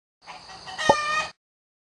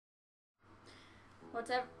What's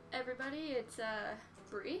up, everybody? It's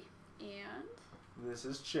Bree, and this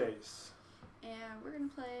is Chase, and we're gonna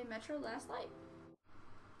play Metro Last Light.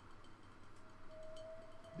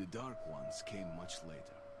 The Dark Ones came much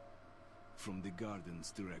later, from the garden's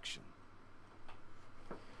direction.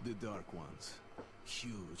 The Dark Ones,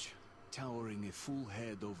 huge, towering a full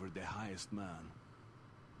head over the highest man.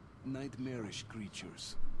 Nightmarish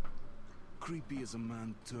creatures, creepy as a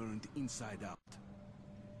man turned inside out.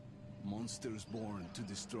 Monsters born to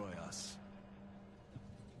destroy us.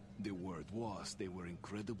 The word was they were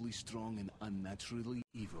incredibly strong and unnaturally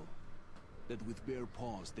evil. That with bare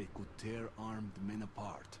paws they could tear armed men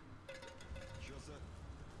apart.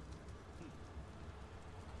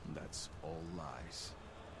 That's all lies.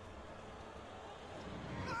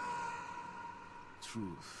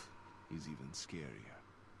 Truth is even scarier.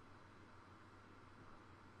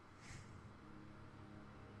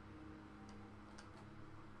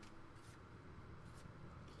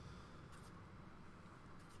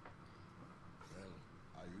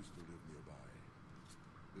 I used to live nearby.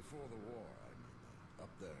 Before the war, I mean, up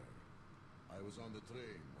there. I was on the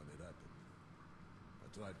train when it happened. I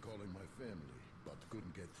tried calling my family, but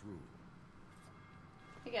couldn't get through.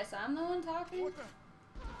 I guess I'm the one talking? What the?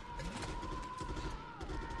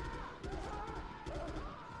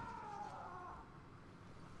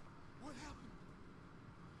 What happened?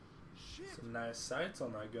 Shit! some nice sights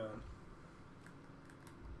on that gun.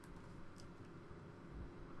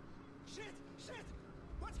 Shit! Shit!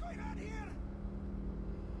 What's going on here?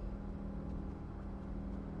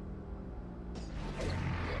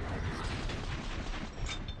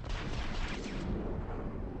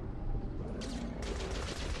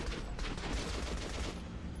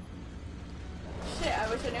 Shit, I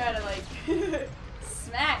wish I knew how to, like,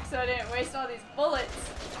 smack so I didn't waste all these bullets.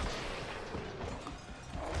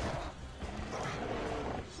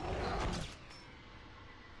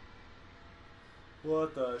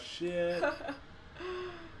 What the shit?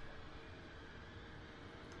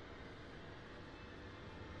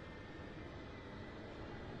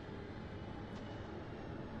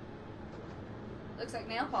 Looks like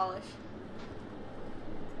nail polish.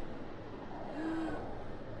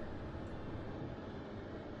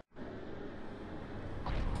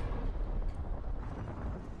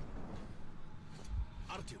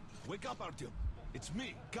 Artyom, wake up, Artyom. It's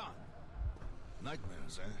me, Khan.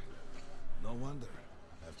 Nightmares, eh? No wonder,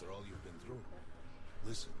 after all you've been through.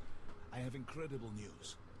 Listen, I have incredible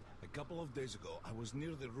news. A couple of days ago, I was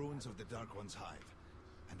near the ruins of the Dark One's hive,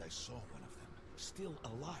 and I saw one of them, still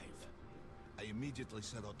alive. I immediately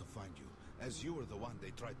set out to find you, as you were the one they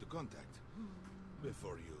tried to contact,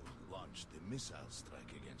 before you launched the missile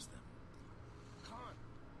strike against them. Khan,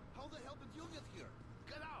 how the hell did you get here?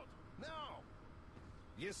 Get out! Now!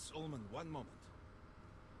 Yes, Ullman, one moment.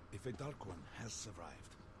 If a Dark One has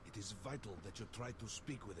survived, it is vital that you try to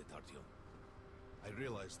speak with it, Artyom. I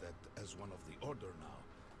realize that, as one of the Order now,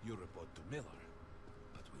 you report to Miller.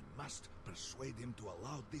 But we must persuade him to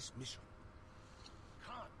allow this mission.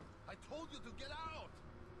 Khan, I told you to get out!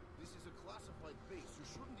 This is a classified base. You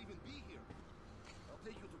shouldn't even be here. I'll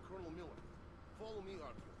take you to Colonel Miller. Follow me,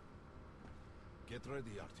 Artyom. Get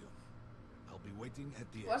ready, Artyom. I'll be waiting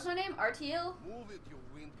at the What's my name? Artiel? Move it, you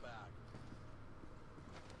windbag.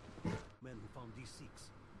 Men who found these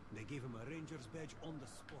Sikhs. They gave him a ranger's badge on the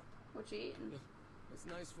spot. What you eating? It's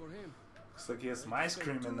nice for him. Looks like he has some ice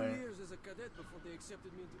cream in there. 2 years as a cadet before they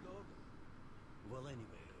accepted me into the order. Well,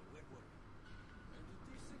 anyway, where were we? And did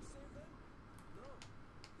these things save them? No,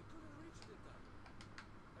 they couldn't reach it in time.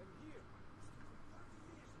 I'm here.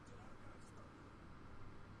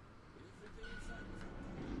 Everything inside was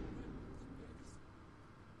weapons,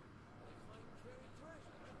 like fine carry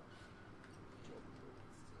treasure.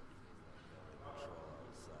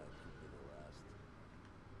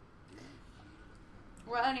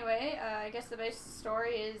 Well, anyway, I guess the basic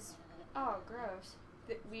story is... Oh, gross.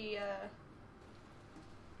 That we,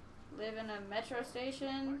 live in a metro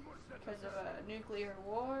station because of a nuclear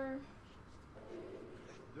war.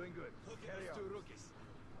 Doing good. Carry on. 2 rookies.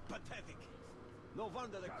 Pathetic. No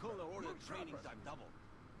wonder the colonel ordered training time double.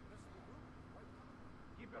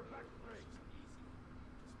 Keep your back straight.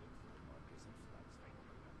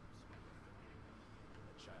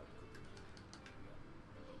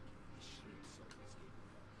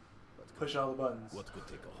 Push all the buttons. What could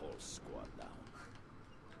take a whole squad down?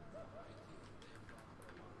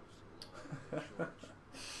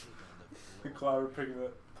 Clower picking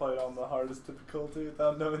it, play it on the hardest difficulty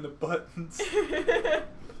without knowing the buttons. Hello,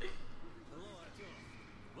 Artyom.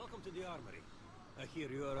 Welcome to the armory. I hear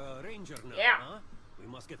you're a ranger now, Yeah. huh? We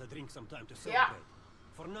must get a drink sometime to Yeah. celebrate.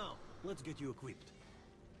 For now, let's get you equipped.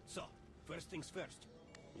 So, First things first,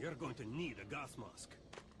 you're going to need a gas mask.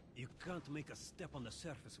 You can't make a step on the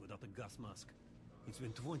surface without a gas mask. It's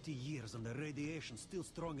been 20 years and the radiation's still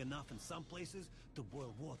strong enough in some places to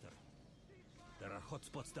boil water. There are hot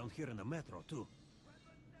spots down here in the metro, too.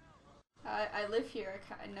 I live here,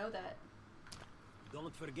 I know that.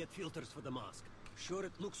 Don't forget filters for the mask. Sure,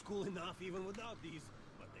 it looks cool enough even without these,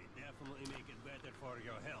 but they definitely make it better for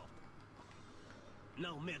your health.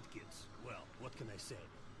 Now medkits. Well, what can I say?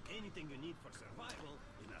 Anything you need for survival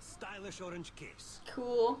in a stylish orange case.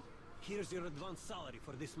 Cool. Here's your advance salary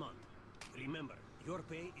for this month. Remember, your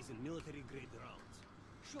pay is in military-grade rounds.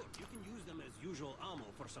 Sure, you can use them as usual ammo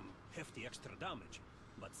for some hefty extra damage,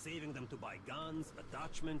 but saving them to buy guns,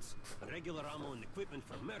 attachments, regular ammo and equipment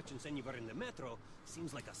for merchants anywhere in the metro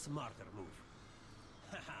seems like a smarter move.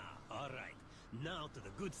 Haha, alright. Now to the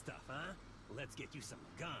good stuff, huh? Let's get you some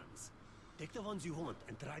guns. Take the ones you want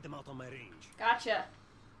and try them out on my range. Gotcha.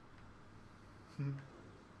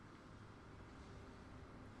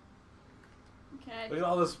 Look at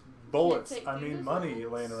all this bullets. take I mean, these money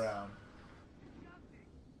bullets. laying around.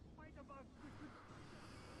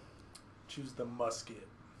 Choose the musket.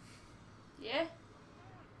 Yeah?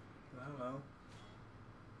 I don't know.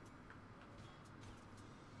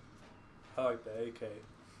 I like the AK.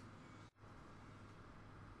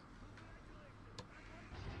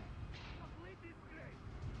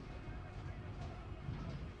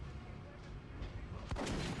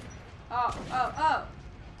 Oh.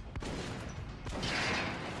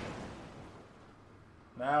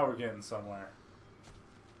 Now we're getting somewhere.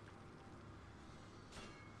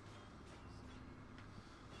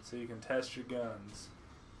 So you can test your guns.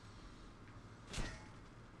 If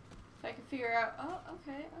I can figure out. Oh,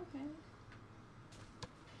 okay.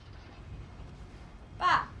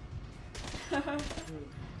 Bah!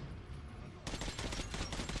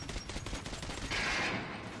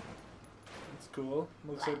 That's cool.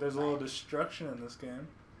 Looks like there's a little destruction in this game.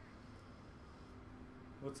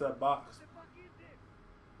 What's that box?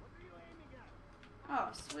 Oh,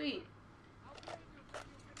 sweet.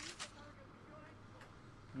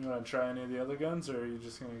 You want to try any of the other guns, or are you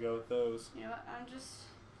just going to go with those? You know what? I'm just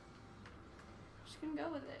gonna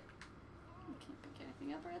go with it. I can't pick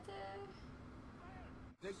anything up right there.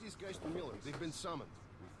 Take these guys to Miller. They've been summoned.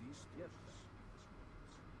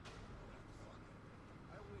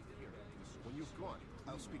 When you've gone,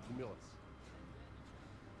 I'll speak to Miller.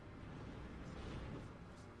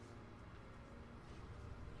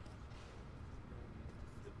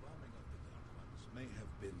 The bombing of the Dark Ones may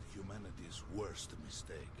have been humanity's worst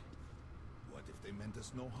mistake. What if they meant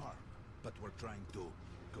us no harm, but were trying to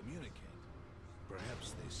communicate?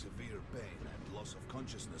 Perhaps the severe pain and loss of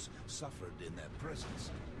consciousness suffered in their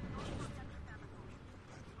presence.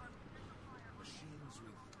 Machines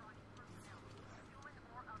with...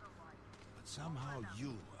 But somehow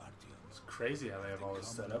you, Artyom... It's crazy how they have all this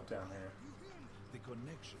set up down here. The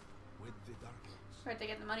connection with the Dark Ones. Right, they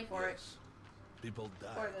get the money for it. Yes. People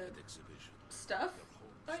die For the at exhibition. Stuff,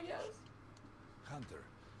 I guess. Hunter,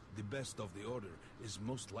 the best of the Order, is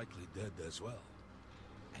most likely dead as well.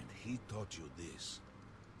 And he taught you this.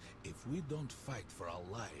 If we don't fight for our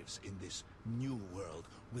lives in this new world,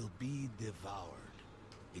 we'll be devoured.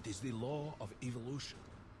 It is the law of evolution.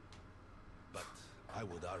 But I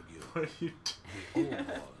would argue What are you the old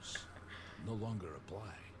laws no longer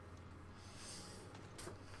apply.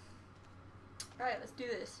 Alright, let's do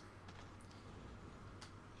this.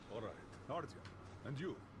 All right, Artyom, and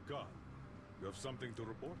you, Khan, you have something to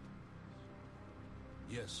report?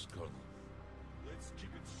 Yes, Colonel. Let's keep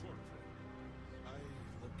it short, then. I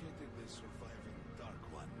located the surviving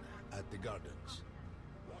Dark One at the gardens.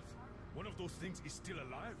 What? One of those things is still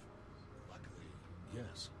alive? Luckily,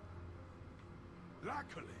 yes.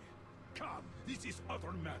 Luckily! Come, this is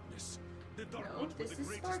utter madness. The Dark No, Ones were this the is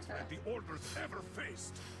greatest Sparta. threat the Order's ever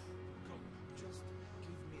faced. Come, just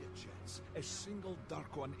give me a chance. A single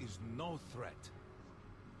Dark One is no threat.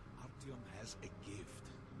 Artyom has a gift.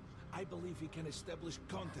 I believe he can establish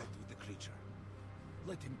contact with the creature.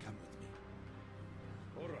 Let him come with me.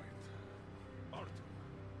 All right.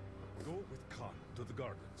 Artyom, go with Khan to the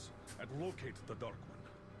gardens and locate the Dark One.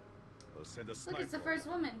 I'll send a sniper. Look, it's the first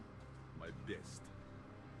woman. My best.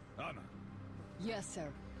 Anna, Yes, sir.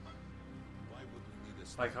 Why would we need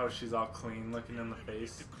a Like how she's all clean looking in the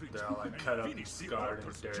face? They're all like cut up and finish the scarred and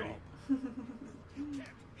Order's dirty. job. You can't.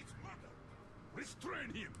 It's murder.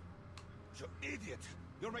 Restrain him. You idiot!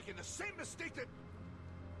 You're making the same mistake that...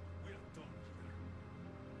 We're done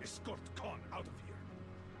here. Escort Khan out of here.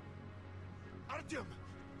 Artyom!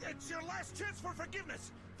 It's your last chance for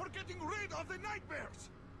forgiveness! For getting rid of the nightmares!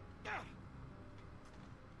 Ah!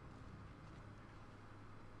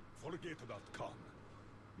 Forget about Khan.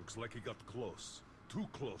 Looks like he got close. Too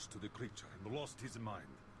close to the creature and lost his mind.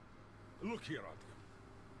 Look here, Artyom.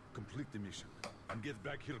 Complete the mission and get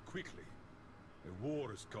back here quickly. A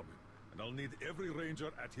war is coming, and I'll need every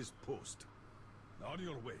ranger at his post. On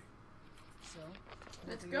your way. So,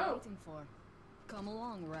 Let's what are you go. waiting for? Come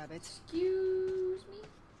along, rabbit. Excuse me?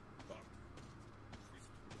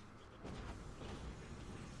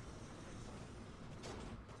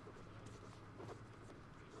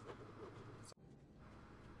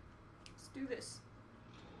 Let's do this.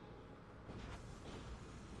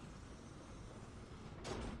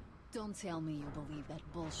 Don't tell me you believe that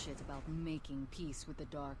bullshit about making peace with the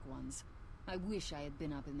Dark Ones. I wish I had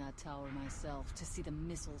been up in that tower myself to see the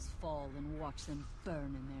missiles fall and watch them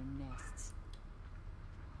burn in their nests.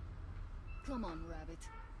 Come on, Rabbit.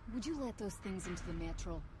 Would you let those things into the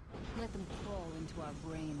metro? Let them crawl into our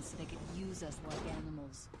brains so they could use us like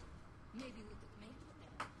animals. Maybe we could mate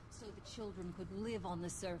with them so the children could live on the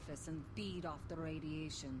surface and feed off the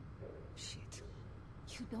radiation. Shit.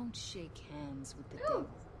 You don't shake hands with the devil.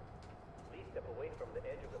 Please step away from the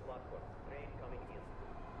edge of the platform. Train coming in.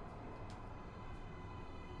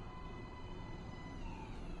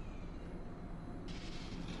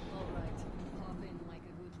 All right, hop in like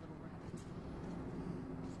a good little rabbit.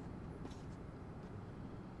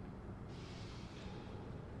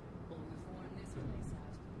 Well, we've worn this place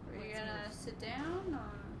out. Are you gonna sit down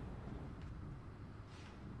or?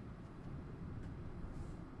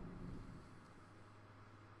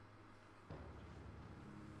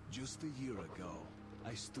 Just a year ago,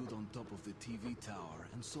 I stood on top of the TV tower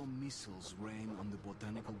and saw missiles rain on the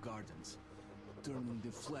botanical gardens, turning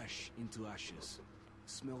the flesh into ashes,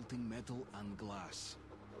 smelting metal and glass.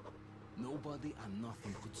 Nobody and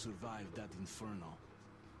nothing could survive that inferno.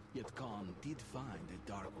 Yet Khan did find a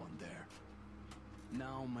Dark One there.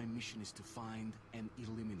 Now my mission is to find and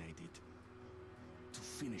eliminate it. To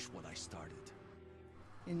finish what I started.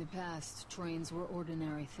 In the past, trains were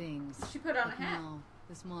ordinary things. She put on a But hat. now,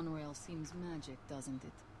 this monorail seems magic, doesn't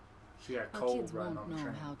it? She got Our cold kids running won't on the know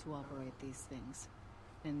train. how to operate these things.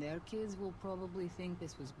 And their kids will probably think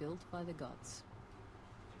this was built by the gods.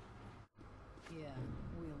 Yeah,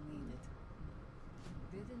 we'll need it.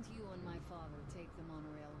 Didn't you and my father take the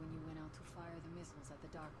monorail when you went out to fire the missiles at the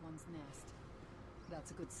Dark One's nest?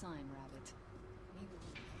 That's a good sign, Rabbit. Maybe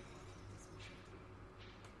we'll this mission.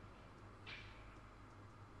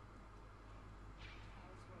 How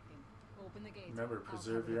it's working. Open the gate. Remember, I'll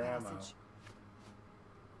preserve cover the your ammo. passage.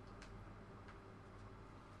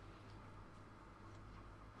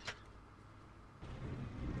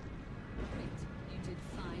 Great. You did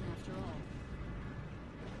fine after all.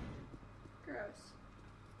 Gross.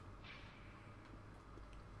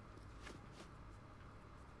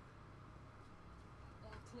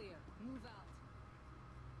 All clear. Move out.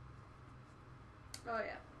 Oh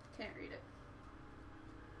yeah, can't read it.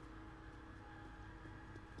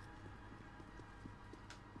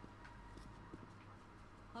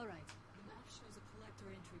 All right. The map shows a collector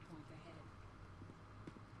entry point ahead.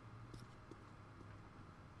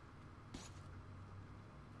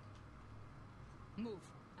 Move.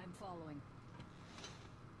 I'm following.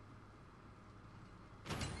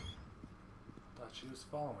 Thought she was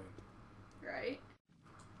following. Right?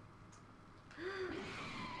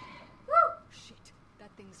 Shit.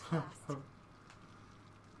 That thing's fast.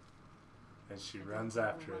 And she I runs don't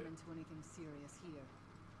think after we'll it. run into anything serious here.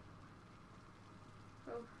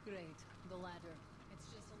 Oh. Great. The ladder. It's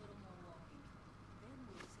just a little more walking. Then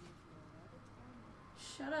we'll see if you're a rabbit or not.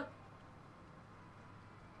 Shut up.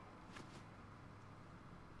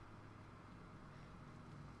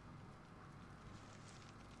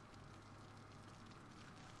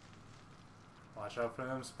 Watch out for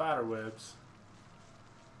them spider webs.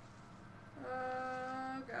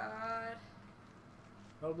 Oh god.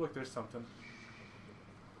 Oh, look, there's something.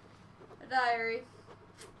 A diary.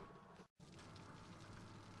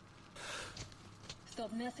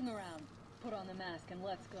 Stop messing around. Put on the mask and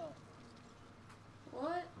let's go.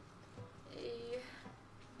 What a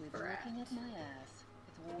Quit brat. looking at my ass.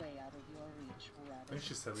 It's way out of your reach, I rabbit. think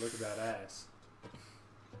she said, look at that ass.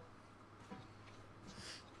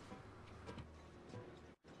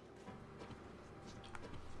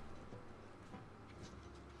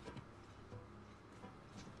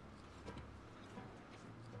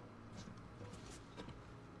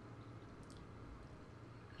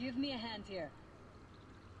 Give me a hand here.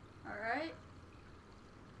 Alright.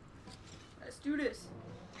 Let's do this.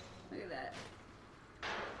 Look at that.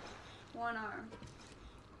 One arm.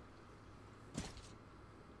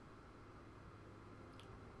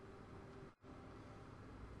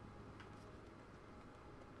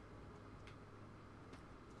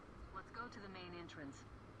 Go to the main entrance.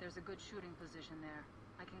 There's a good shooting position there.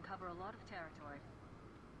 I can cover a lot of territory.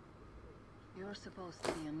 You're supposed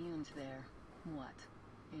to be immune to their... what?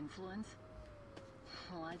 Influence?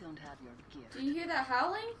 Well, I don't have your gift. Do you hear that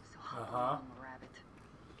howling? So hop along, rabbit.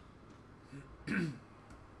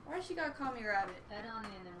 Why she gotta call me rabbit? Head on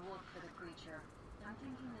in and look for the creature. I'm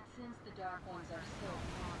thinking that since the Dark Ones are so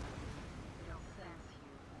common, they'll sense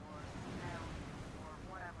you, or smell you, or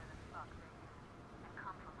whatever the fuck they do, and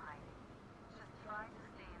come from hiding. Just try to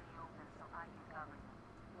stay in the open so I can cover you.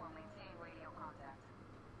 We'll maintain radio contact.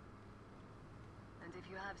 And if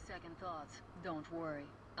you have second thoughts, don't worry.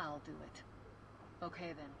 I'll do it.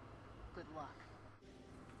 Okay then. Good luck.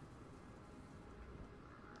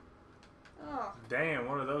 Oh. Damn,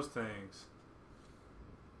 what are those things?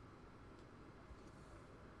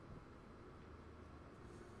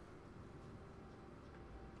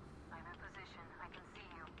 I'm in position. I can see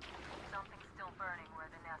you. Something's still burning where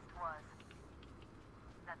the nest was.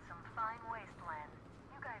 That's some fine wasteland.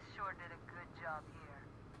 You guys sure did a good job here.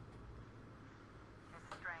 It's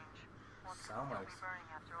strange. What's still be burning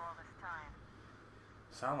after all this time?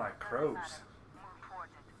 Sound like crows. Move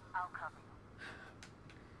towards it. I'll cover you.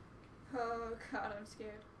 Oh god, I'm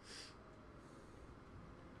scared.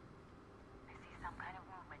 I see some kind of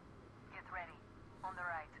movement. Get ready. On the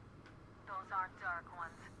right. Those aren't Dark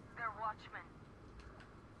Ones. They're Watchmen.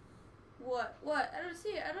 What? What? I don't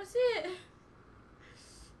see it. I don't see it.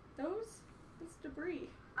 Those? It's debris.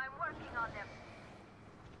 I'm working on them.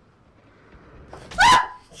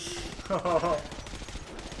 Oh.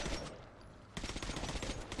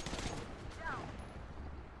 Down.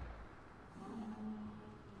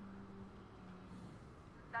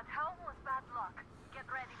 That howl was bad luck. Get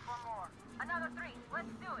ready for more. Another 3.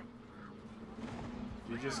 Let's do it.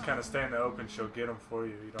 If you just kind of stay in the open, she'll get them for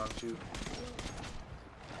you. You don't have to shoot.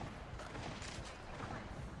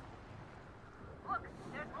 Look,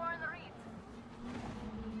 there's more in the reeds.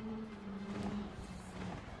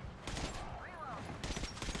 Reload.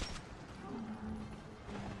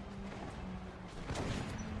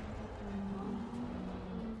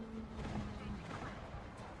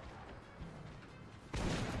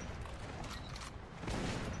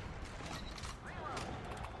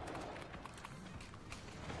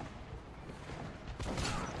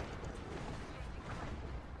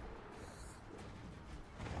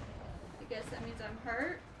 I guess that means I'm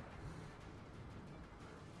hurt.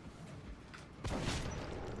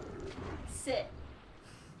 Sit.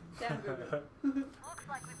 Down, Google. Looks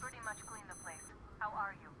like we pretty much cleaned the place. How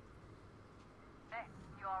are you? Hey,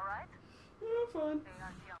 you alright? Oh, fun. They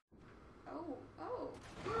are young. Oh, oh.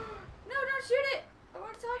 No, don't shoot it! I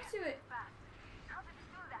want to talk to it. Fast. How did you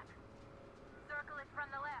do that? Circle it from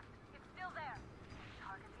the left. It's still there.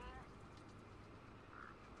 Targeting.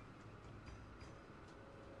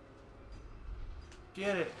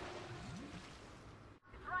 Get it.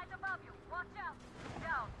 It's right above you. Watch out.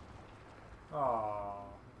 Down. Aww.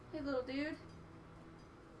 Hey, little dude.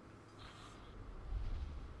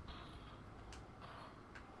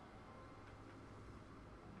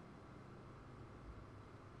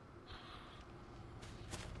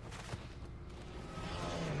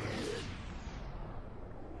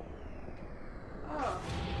 Oh.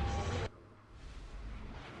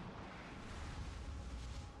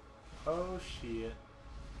 Oh shit.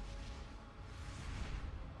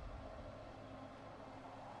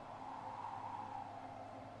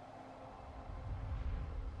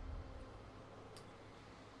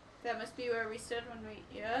 That must be where we stood when we...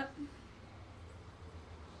 Yep.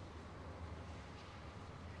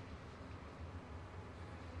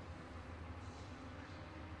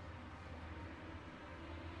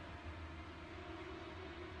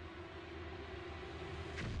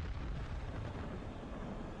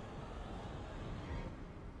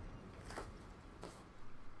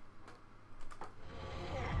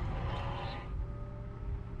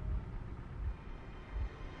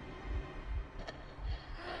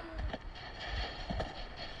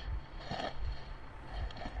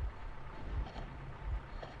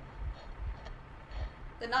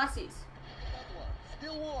 The Nazis.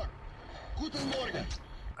 Still warm. Guten Morgen.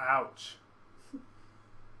 Ouch.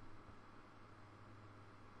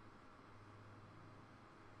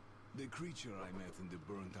 The creature I met in the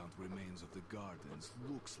burnt-out remains of the gardens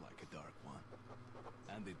looks like a Dark One.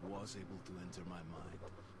 And it was able to enter my mind,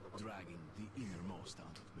 dragging the innermost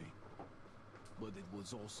out of me. But it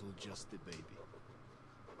was also just a baby.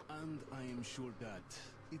 And I am sure that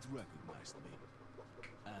it recognized me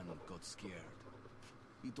and got scared.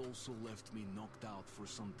 It also left me knocked out for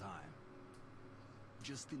some time.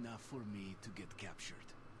 Just enough for me to get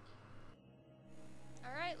captured.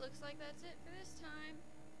 Alright, looks like that's it for this time.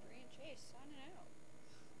 Grand chase.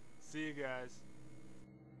 See you guys.